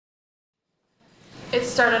It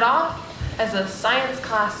started off as a science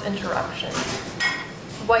class interruption.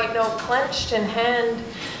 White note clenched in hand,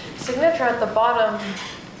 signature at the bottom,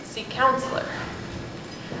 see counselor.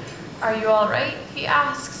 Are you all right? He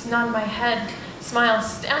asks, nod my head, smile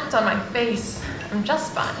stamped on my face. I'm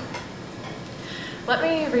just fine. Let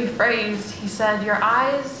me rephrase, he said, your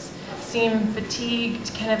eyes seem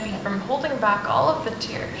fatigued. Can it be from holding back all of the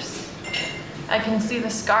tears? I can see the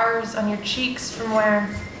scars on your cheeks from where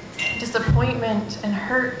disappointment and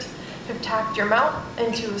hurt have tacked your mouth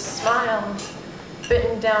into a smile.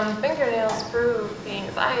 Bitten down fingernails prove the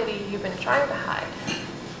anxiety you've been trying to hide.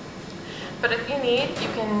 But if you need, you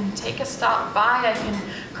can take a stop by. I can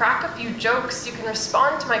crack a few jokes. You can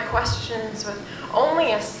respond to my questions with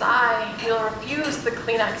only a sigh. You'll refuse the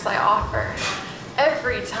Kleenex I offer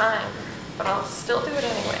every time, but I'll still do it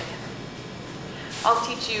anyway. I'll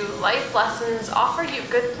teach you life lessons, offer you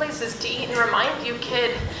good places to eat, and remind you,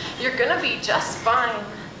 kid, you're gonna be just fine.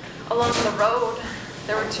 Along the road,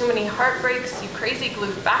 there were too many heartbreaks you crazy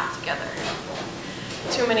glued back together.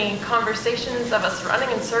 Too many conversations of us running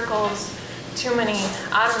in circles. Too many,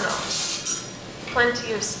 I don't know.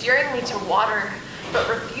 Plenty of steering me to water, but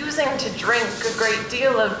refusing to drink. A great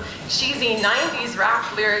deal of cheesy 90s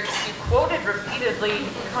rap lyrics you quoted repeatedly,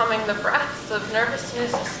 calming the breaths of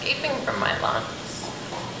nervousness escaping from my lungs.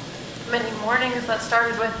 Many mornings that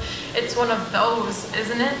started with, it's one of those,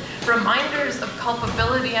 isn't it? Reminders of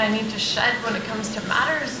culpability I need to shed when it comes to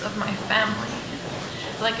matters of my family.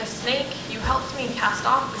 Like a snake, you helped me cast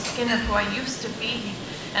off the skin of who I used to be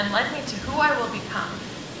and led me to who I will become.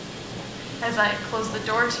 As I close the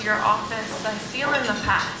door to your office, I seal in the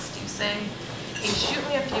past. You say, hey, shoot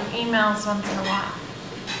me a few emails once in a while.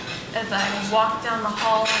 As I walk down the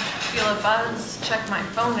hall, feel a buzz, check my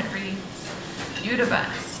phone, it reads, you the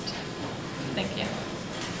best. Thank you.